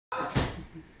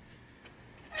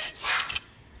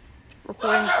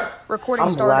Recording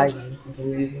I'm started. lagging for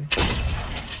some reason.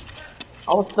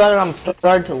 All of a sudden, I'm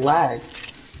starting to lag.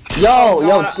 Yo,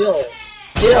 yo, chill.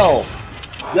 Chill.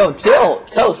 Yo, chill.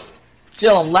 Toast.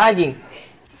 Chill, I'm lagging.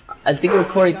 I think the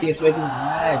recording thing is making me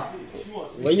lag.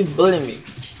 Why are you bullying me?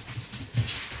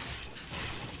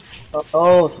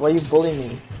 Oh, why are you bullying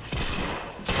me?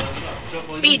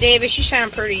 B. Davis, you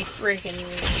sound pretty freaking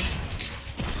weird.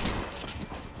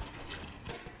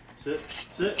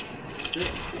 Sit.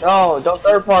 No, don't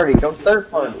third party. Don't third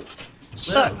party.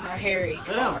 Suck my hairy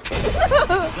cock.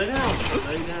 Lay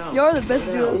down. You're the best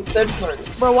dude. Don't third party.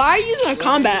 Bro, why are you using a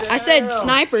combat? I said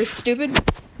sniper, stupid.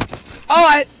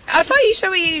 Oh, I thought you said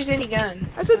we could use any gun.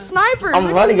 I said sniper.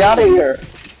 I'm running out of here.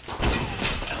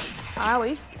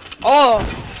 Owie. Oh,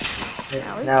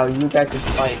 Now you guys can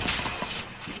fight.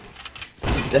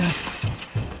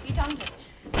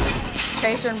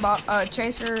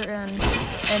 Chaser and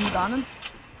Ganon.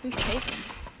 who's chasing?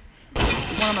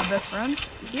 One of my best friends.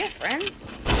 You have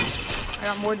friends? I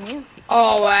got more than you.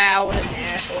 Oh wow, what an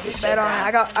asshole. Who said Bet on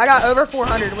it. that? I got over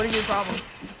 400. What is your problem?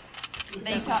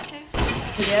 That you talk to?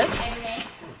 Yes. Every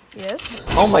day? Yes.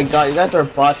 Oh my god, you guys are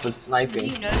bots with sniping.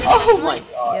 You know this? Oh my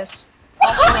god. Yes.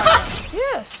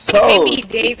 Yes. Maybe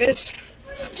Toes, Davis.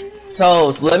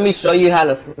 Toes, let me show you how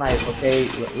to snipe, okay?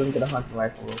 Let me get a hunting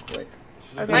rifle real quick.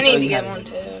 Okay. I need to get Yeah. one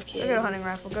too. Go get a hunting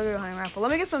rifle. Go get a hunting rifle.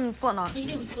 Let me get some flint knocks.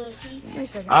 You pussy. Give me a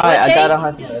second. Alright, I Okay. got a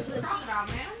hunting rifle.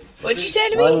 What'd you say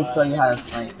to Let me? me show you how to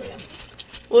snipe.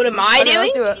 What am I Okay,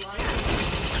 let's doing? do it.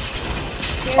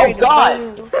 Oh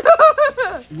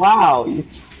god! Wow, you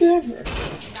scared me.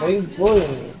 Why are you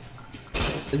bullying me?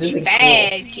 Is this You a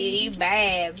bad, kid. You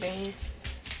bad, man.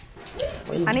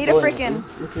 Why are you I need a bullying me?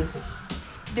 freaking- This is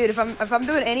Dude, if I'm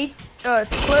doing any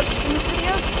clips in this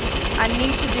video, I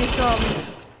need to do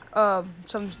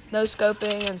some no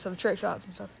scoping and some trick shots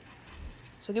and stuff.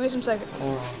 So give me some second.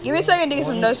 Give me a second to get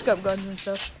some no scope guns and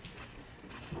stuff.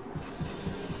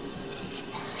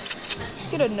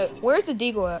 Get a no. Where's the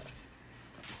deagle at?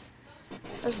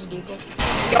 There's the deagle.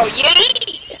 Yo,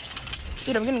 yay!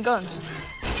 Dude, I'm getting guns.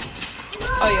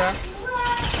 Oh, you are.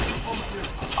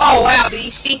 Oh, wow,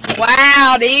 beastie.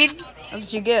 Wow, dude. That's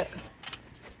what you get.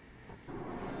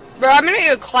 Bro, I'm gonna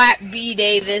go clap B.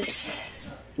 Davis.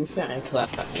 You can't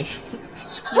clap at me.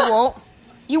 You won't.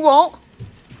 You won't.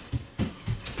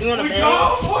 You wanna bet?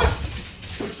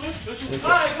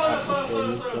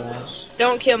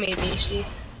 Don't kill me, beastie.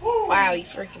 Wow, you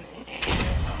freaking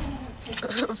ass.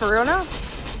 For real now?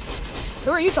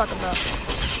 Who are you talking about?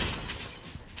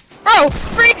 Bro,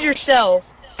 freeze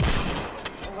yourself.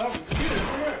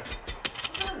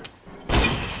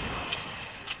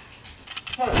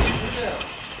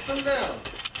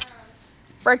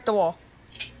 Break the wall.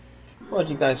 What'd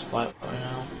you guys fight right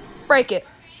now? Break it.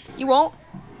 You won't?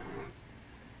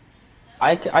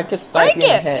 I could snipe you in the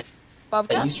Break it! head. But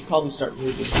Bobcat? you should probably start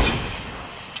moving.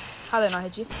 How did I not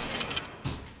hit you?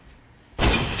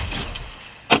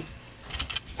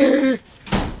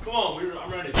 Come on,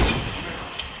 I'm ready.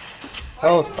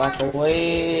 Oh, back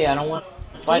away! I don't want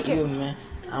to fight Take it. you, man.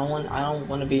 I don't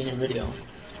want to be in your video.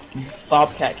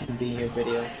 Bobcat can be in your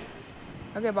video.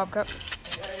 Okay, Bobcat.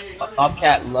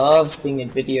 Bobcat loves being in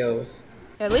videos.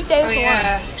 Yeah, leave Oh, Davis alone.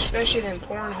 yeah, especially them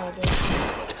Pornhub.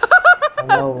 I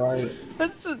know, right?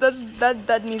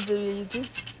 That needs to be YouTube.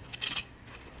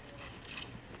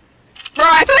 Bro,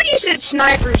 I thought you said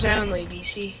snipers only,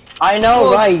 BC. I know,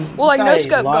 Well, right? well, like no This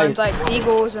guy scope lies. guns, like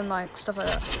eagles and like stuff like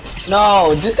that.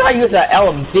 No, this guy used an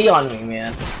LMG on me,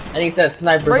 man. And he said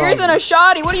sniper. Bro, you're using a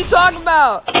shotty. What are you talking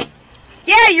about?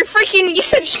 Yeah, you're freaking, you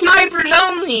said snipers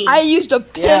only. I used a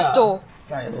pistol,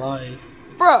 Guy lies.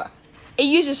 bro. It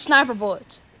uses sniper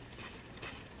bullets.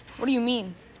 What do you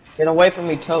mean? Get away from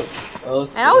me, Tote. Oh,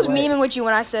 And I was memeing with you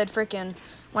when I said freaking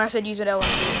use an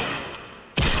LMG.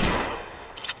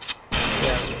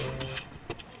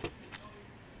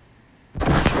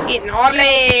 Getting on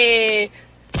me.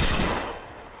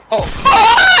 Oh.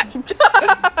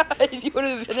 If you would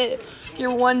have been it,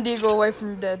 you're one deagle away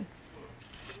from dead.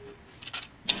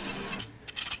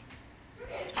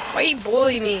 Why you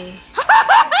bully me?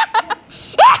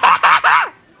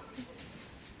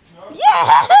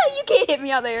 Yeah, you can't hit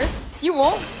me out there. You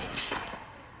won't.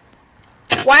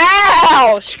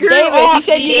 Wow, screw Davis, off, you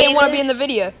said you didn't want to be in Davis. the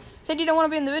video. Said you didn't want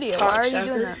to be in the video. Why are you doing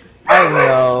Cocksucker. that? I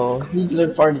know. He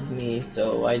third partied me,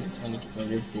 so I just want to get my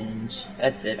revenge.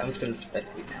 That's it. I'm just gonna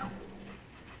respect you now.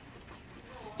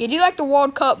 You do like the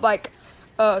World Cup, like,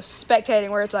 spectating,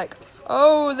 where it's like,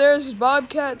 oh, there's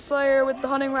Bobcat Slayer with the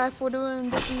hunting rifle doing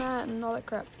this and that and all that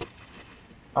crap.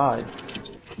 Odd.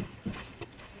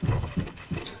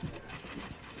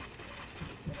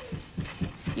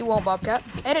 You won't, Bobcat.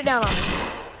 Edit down on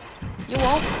me. You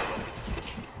won't.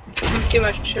 I'm too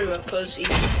much of a pussy.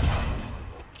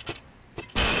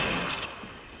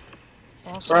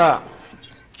 Awesome. Bruh.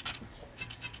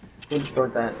 Who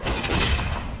destroyed that?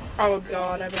 Oh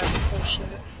god, I better push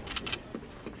that.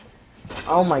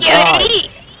 Oh my god.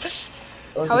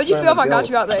 How would you feel if I got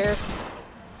you out there?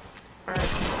 Alright,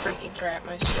 freaking crap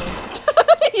myself.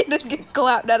 You just get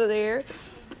clapped out of the air.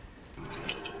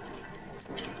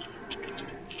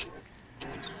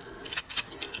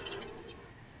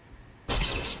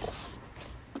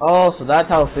 Oh, so that's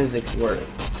how physics work.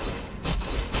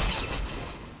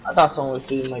 I thought someone was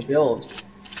shooting my build.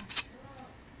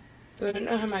 I don't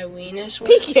know how my weenus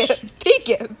works. Peek it, peek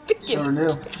it, peek it, Sure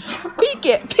do. peek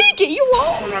it, you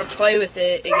won't. When I play with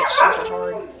it, it gets super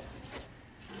hard.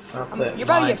 You're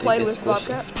about to get played with,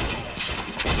 Bobcat.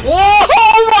 Whoa!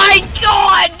 Oh my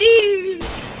god, dude!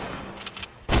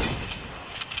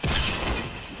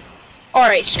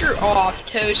 Alright, screw off,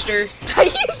 Toaster. I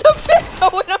used a pistol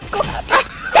when I'm clapping.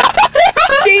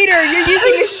 Cheater, you're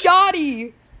using a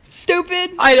shoddy.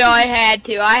 Stupid. I know, I had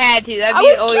to. That'd be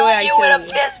I was the only way I killing you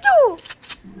with a pistol.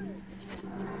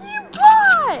 You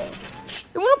bot.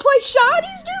 You wanna play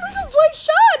shotties, dude? We can play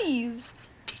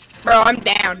shotties. Bro, I'm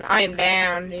down. I am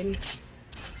down, dude.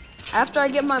 After I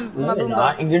get my You're boom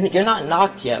not, boom. you're not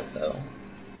knocked yet, though.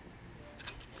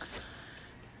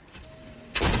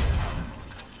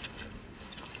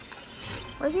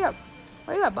 Where's he at?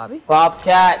 Where you at, Bobby?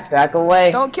 Bobcat, back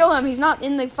away. Don't kill him. He's not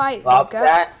in the fight, Bobcat.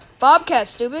 Bobcat. Bobcat,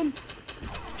 stupid.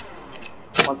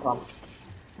 One pump.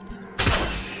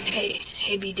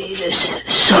 Hey, B. Davis,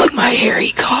 suck my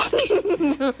hairy cock.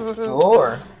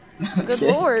 Sure.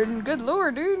 Good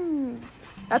lord, dude.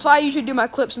 That's why you should do my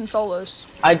clips and solos.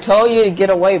 I told you to get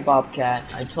away, Bobcat.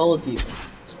 I told you.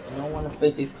 I don't want to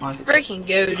face these consequences. Freaking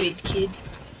goated, kid.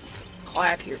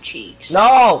 Clap your cheeks.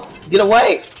 No! Get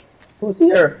away! Who's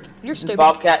here? You're stupid.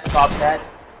 Bobcat, Bobcat.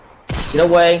 Get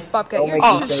away. Bobcat, Don't you're make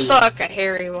Oh, me kill you. suck a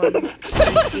hairy one.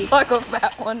 Suck a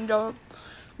fat one, dog.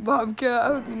 Bobcat, I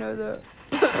hope you know that.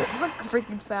 Suck a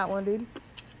freaking fat one, dude.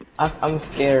 I'm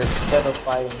scared. Scared of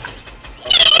fighting.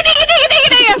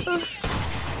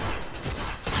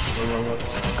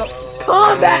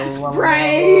 Combat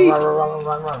spray!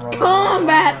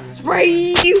 Combat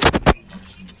spray!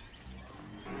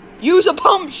 Use a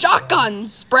pump shotgun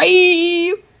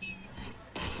spray!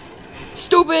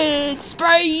 Stupid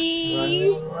spray!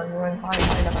 Run,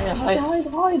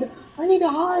 hide. I need to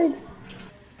hide.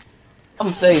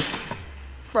 I'm safe.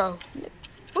 Bro,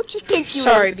 what you think you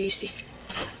Sorry, is? Beastie.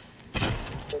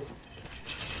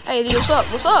 Hey, dude,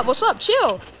 what's up?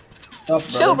 Chill.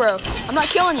 Chill, bro. I'm not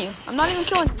killing you. I'm not even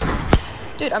killing you.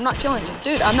 Dude, I'm not killing you.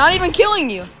 Dude, I'm not even killing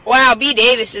you. Wow, B.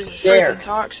 Davis is a There. freaking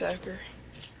cocksucker.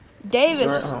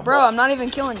 Davis, bro, I'm not even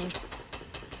killing you.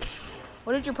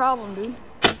 What is your problem, dude?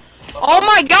 Oh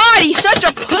my god, he's such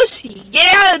a pussy.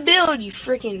 Get out of the build, you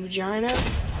freaking vagina.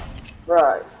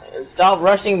 Right. Stop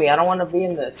rushing me. I don't want to be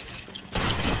in this.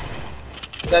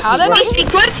 How that Beastie,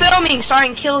 quit filming so I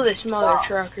can kill this mother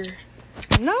trucker.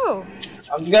 No.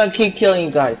 I'm gonna keep killing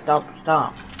you guys. Stop.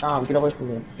 Get away from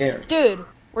me. I'm scared. Dude,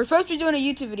 we're supposed to be doing a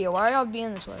YouTube video. Why are y'all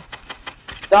being this way?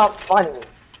 Stop fighting me.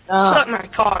 Suck my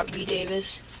cock, B.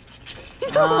 Davis.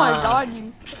 Oh my god,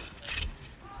 you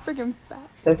freaking fat.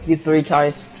 It took you 3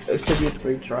 tries. It took you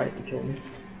 3 tries to kill me.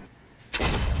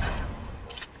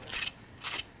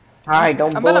 Alright,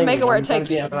 don't I'm bully gonna make me. it where I'm it gonna takes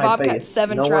be on my Bobcat face.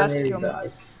 7 Nowhere tries near to you kill me.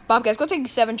 guys. Bobcat, it's gonna take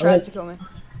 7 tries to kill me.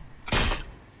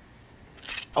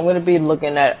 I'm gonna be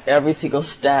looking at every single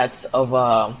stats of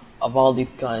all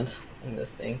these guns in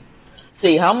this thing.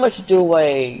 See, how much do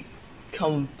a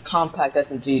compact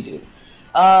SMG do?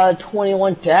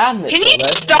 21 damage. Can you so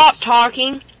that's- stop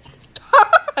talking?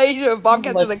 He's a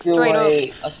Bobcat just like straight up. a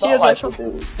assault is like- rifle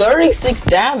do? 36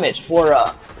 damage for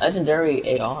a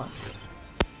legendary AR.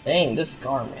 Dang, this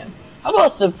Scar, man. How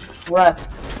about suppressed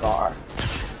Scar?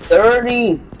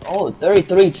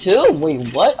 33 too?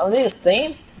 Wait, what? Are they the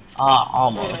same? Almost.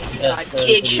 Oh my Just god, 33.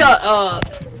 kid, shut up.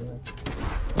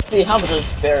 Let's see, how much does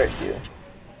Spirit do?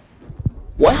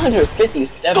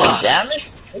 157 damage?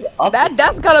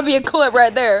 That's gotta be a clip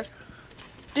right there.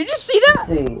 Did you see Let's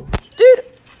that? see. Dude.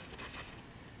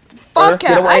 Get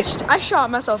Bobcat, away. I shot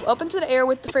myself up into the air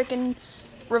with the freaking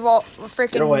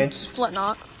Get away. freaking flint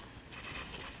knock.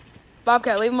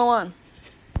 Bobcat, leave him alone.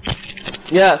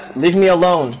 Yes, leave me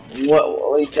alone.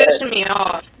 What you said? Pissing me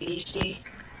off, Beastie.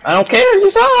 I don't care,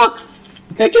 you suck!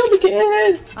 You can't kill me,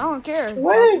 kid! I don't care.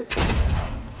 Wait!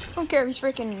 I don't care if he's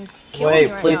freaking killing Wait,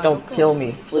 me right please now. don't Okay. kill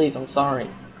me. Please, I'm sorry.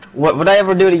 What would I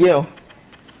ever do to you?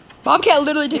 Bobcat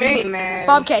literally Very did mad.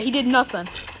 Bobcat, he did nothing.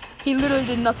 He literally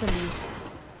did nothing to you.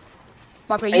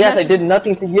 Bobcat, Yes, I did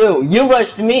nothing to you. You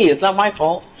rushed me. It's not my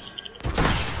fault.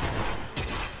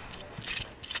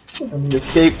 Let me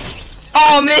escape.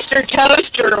 Oh, Mr.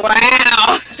 Toaster,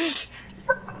 wow.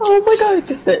 Oh my god,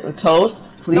 just Toast.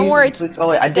 Please, Don't worry, please go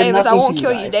away. I did Davis, I nothing won't to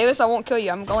kill you. you. Davis, I won't kill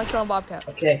you. I'm only killing Bobcat.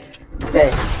 Okay. Okay.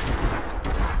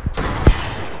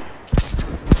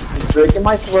 You're breaking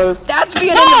my throat. That's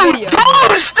being in Oh, the video.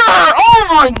 Toaster! Oh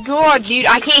my god, dude,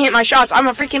 I can't hit my shots. I'm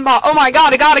a freaking bot. Oh my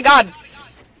god, I got.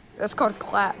 That's called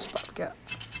claps, Bobcat.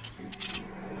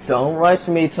 Don't rush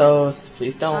me, Toast.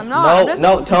 Please don't. I'm not. No,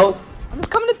 no, Toast. I'm just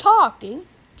coming to talk, dude.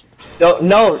 Don't.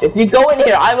 No. If you go in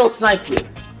here, I will snipe you.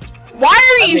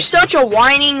 Why are you such a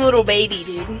whining little baby,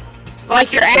 dude?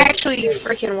 Like, you're actually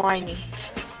freaking whiny.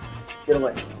 Get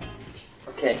away.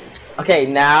 Okay. Okay.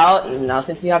 Now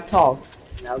since you have talk,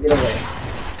 now get away.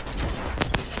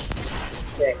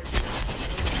 Okay.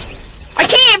 I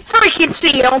can't freaking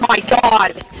see, oh my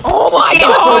god. Oh my Get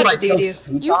god! pushed,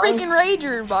 dude. You freaking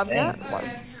rager, Bobcat.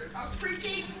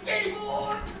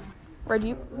 Where'd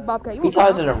you, Bobcat? You 2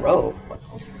 times in a row.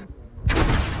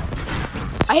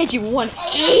 I hit you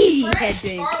 180 head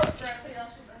dink.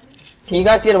 Can you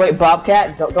guys get away,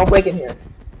 Bobcat? Don't break in here.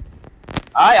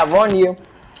 Alright, I'm warning you.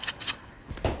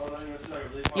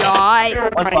 Oh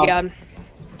my Bump. god.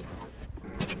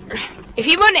 If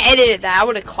he wouldn't edited that, I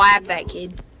would have clapped that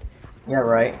kid. Yeah,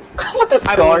 right. What the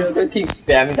guard is gonna keep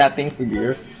spamming that thing for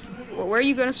years. Well, where are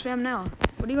you gonna spam now?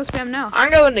 What are you gonna spam now?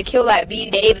 I'm going to kill that B.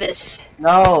 Davis.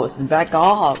 No, back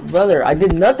off, brother. I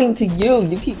did nothing to you.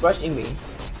 You keep rushing me.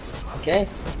 Okay?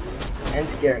 And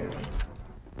scaring me.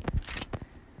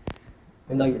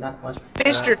 Even though you're not much.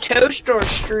 Mr. Toaster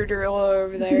Struder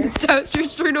over there. Toaster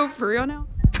straight over for real now?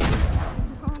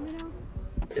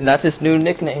 And that's his new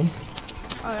nickname.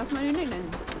 Oh, that's my new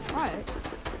nickname. Alright.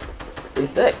 Pretty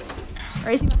sick.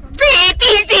 Racy.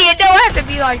 It don't have to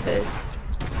be like this.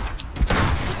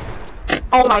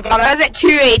 Oh my god, I was at 2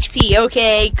 HP.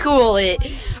 Okay, cool it.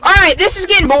 Alright, this is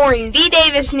getting boring. B.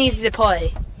 Davis needs to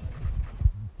play.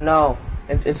 No,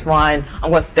 it's fine. I'm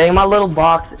gonna stay in my little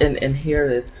box and hear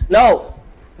this. No!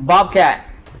 Bobcat.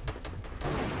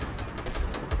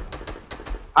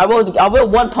 I will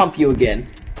one pump you again.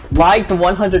 Like the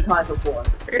 100 times before.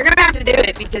 You're gonna have to do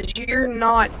it because you're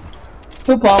not.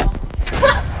 2 pump.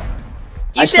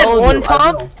 You I said told 1 you, I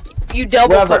pump? know. You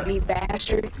double Whatever. pump me,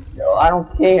 bastard. No, I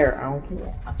don't care. I don't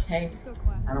care. Okay?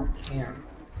 I don't care.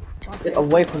 Get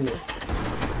away from me.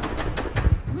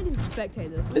 I'm gonna just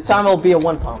spectate this. This time it'll be a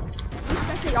 1 pump. Let me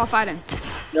spectate y'all fighting.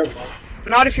 Never mind.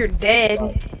 Not if you're dead.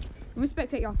 Let me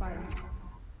spectate y'all fighting.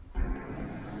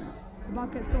 The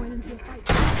Bobcat's going into a fight.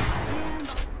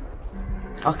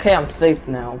 Okay, I'm safe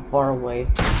now. I'm far away.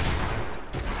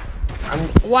 I'm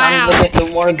Wow. looking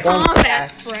for more gun Combat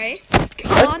packs. spray.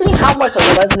 Let's see how much a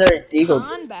legendary deagle.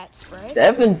 Combat spray.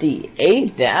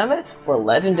 78 damage for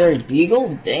legendary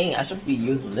deagle. Dang, I should be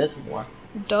using this more.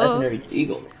 Duh. Legendary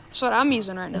deagle. That's what I'm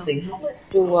using right now. Let's see, how much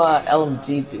do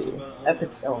LMG do? Epic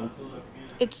LMG.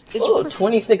 It's Oh,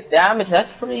 26 damage.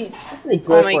 That's pretty good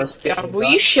Oh for my a god, spitting will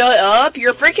gun. you shut up?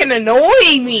 You're freaking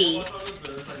annoying me.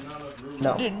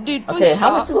 No. Dude, please Okay, how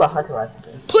stop. much do a hunter rifle do?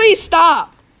 Please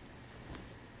stop.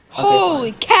 Okay,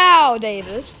 Holy cow,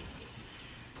 Davis.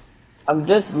 I'm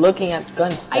just looking at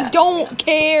gun stats. I don't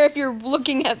care if you're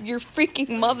looking at your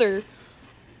freaking mother.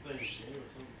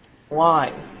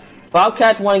 Why?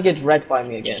 Bobcats want to get wrecked by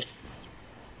me again.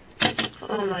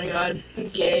 Oh my god.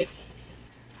 Okay.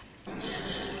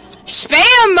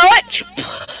 Spam much.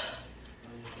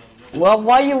 Well,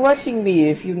 why are you rushing me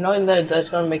if you know that that's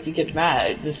gonna make you get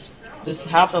mad? Just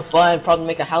have some fun, probably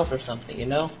make a house or something, you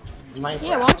know? Minecraft.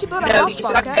 Yeah, why don't you build a No, house,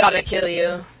 because I Bobcat? gotta kill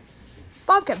you.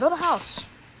 Bobcat, build a house.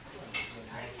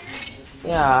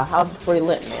 Yeah, how's pretty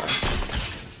lit, man?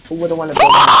 Who would've wanted to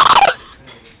build a house?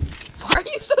 Why are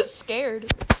you so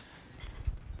scared?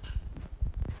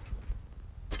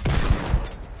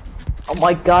 Oh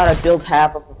my god, I built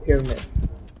half of a pyramid.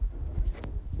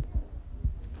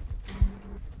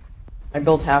 I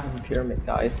built half of a pyramid,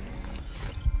 guys.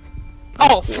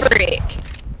 Oh, frick.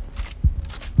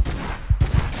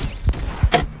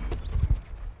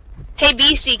 Hey,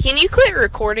 BC, can you quit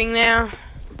recording now?